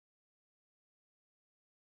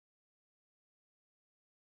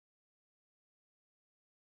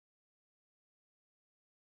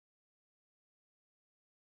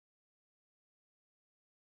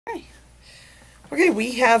Okay,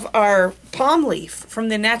 we have our palm leaf from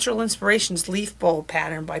the Natural Inspirations Leaf Bowl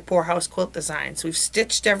pattern by Poorhouse Quilt Designs. We've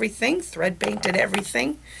stitched everything, thread painted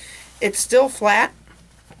everything. It's still flat.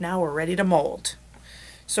 Now we're ready to mold.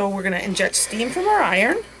 So we're going to inject steam from our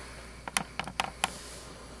iron.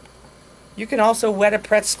 You can also wet a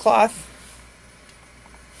press cloth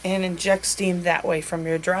and inject steam that way from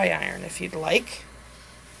your dry iron if you'd like.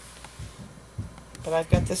 But I've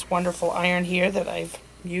got this wonderful iron here that I'm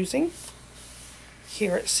using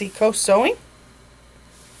here at Seacoast Sewing.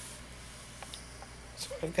 So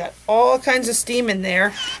I've got all kinds of steam in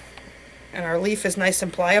there, and our leaf is nice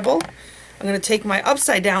and pliable. I'm going to take my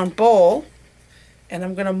upside down bowl and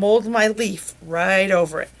I'm going to mold my leaf right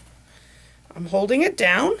over it. I'm holding it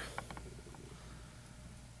down.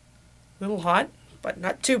 A little hot, but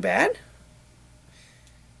not too bad.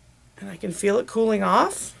 And I can feel it cooling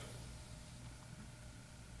off.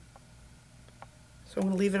 So I'm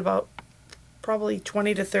going to leave it about probably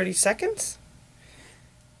 20 to 30 seconds.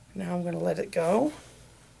 Now I'm going to let it go.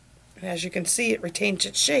 And as you can see, it retains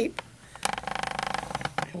its shape.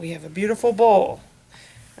 And we have a beautiful bowl.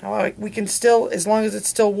 Now we can still, as long as it's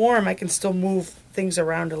still warm, I can still move things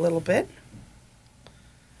around a little bit.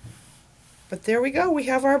 But there we go, we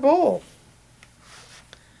have our bowl.